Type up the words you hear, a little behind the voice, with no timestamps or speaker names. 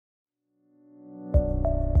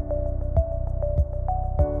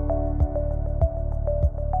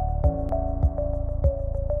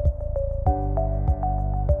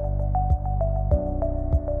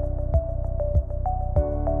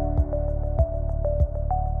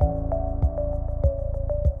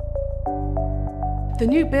The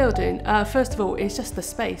new building, first of all, is just the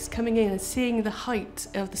space, coming in and seeing the height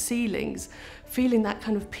of the ceilings, feeling that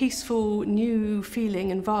kind of peaceful new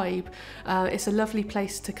feeling and vibe. It's a lovely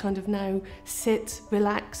place to kind of now sit,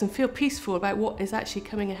 relax and feel peaceful about what is actually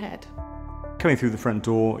coming ahead. Coming through the front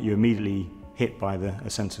door, you're immediately hit by a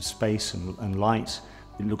sense of space and light.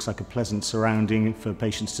 It looks like a pleasant surrounding for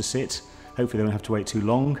patients to sit. Hopefully they don't have to wait too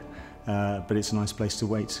long, but it's a nice place to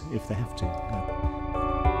wait if they have to.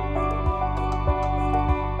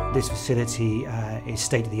 This facility is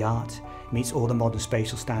state-of-the-art, meets all the modern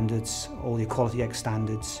spatial standards, all the Equality Act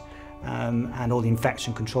standards, and all the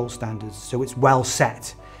infection control standards. So it's well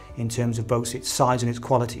set in terms of both its size and its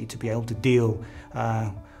quality to be able to deal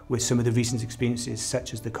with some of the recent experiences,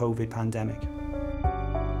 such as the COVID pandemic.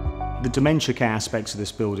 The dementia care aspects of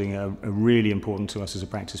this building are really important to us as a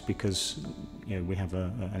practice because we have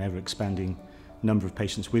an ever-expanding number of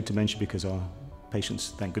patients with dementia because our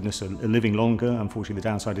patients, thank goodness, are living longer. Unfortunately, the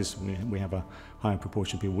downside is we have a higher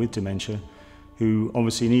proportion of people with dementia who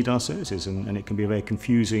obviously need our services, and it can be a very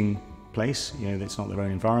confusing place. It's not their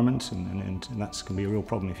own environment, and that can be a real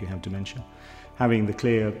problem if you have dementia. Having the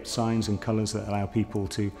clear signs and colours that allow people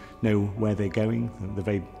to know where they're going, the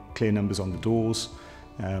very clear numbers on the doors,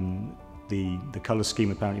 the colour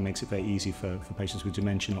scheme apparently makes it very easy for patients with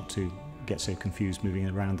dementia not to get so confused moving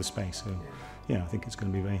around the space. So yeah, I think it's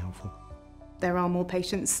going to be very helpful. There are more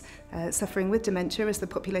patients suffering with dementia as the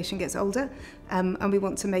population gets older, and we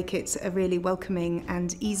want to make it a really welcoming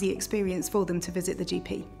and easy experience for them to visit the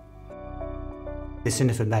GP. The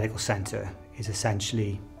Cinderford Medical Centre is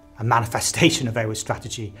essentially a manifestation of our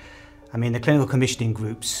strategy. I mean, the clinical commissioning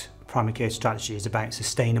group's primary care strategy is about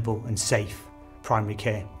sustainable and safe primary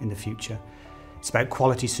care in the future. It's about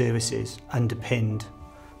quality services underpinned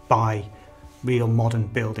by real modern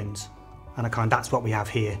buildings, and that's what we have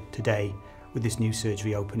here today with this new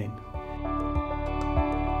surgery opening.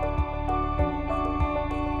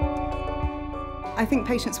 I think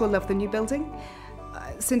patients will love the new building.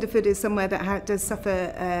 Cinderford is somewhere that does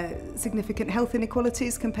suffer significant health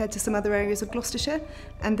inequalities compared to some other areas of Gloucestershire,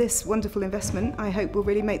 and this wonderful investment, I hope, will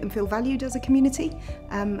really make them feel valued as a community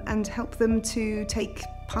and help them to take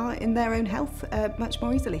part in their own health much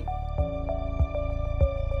more easily.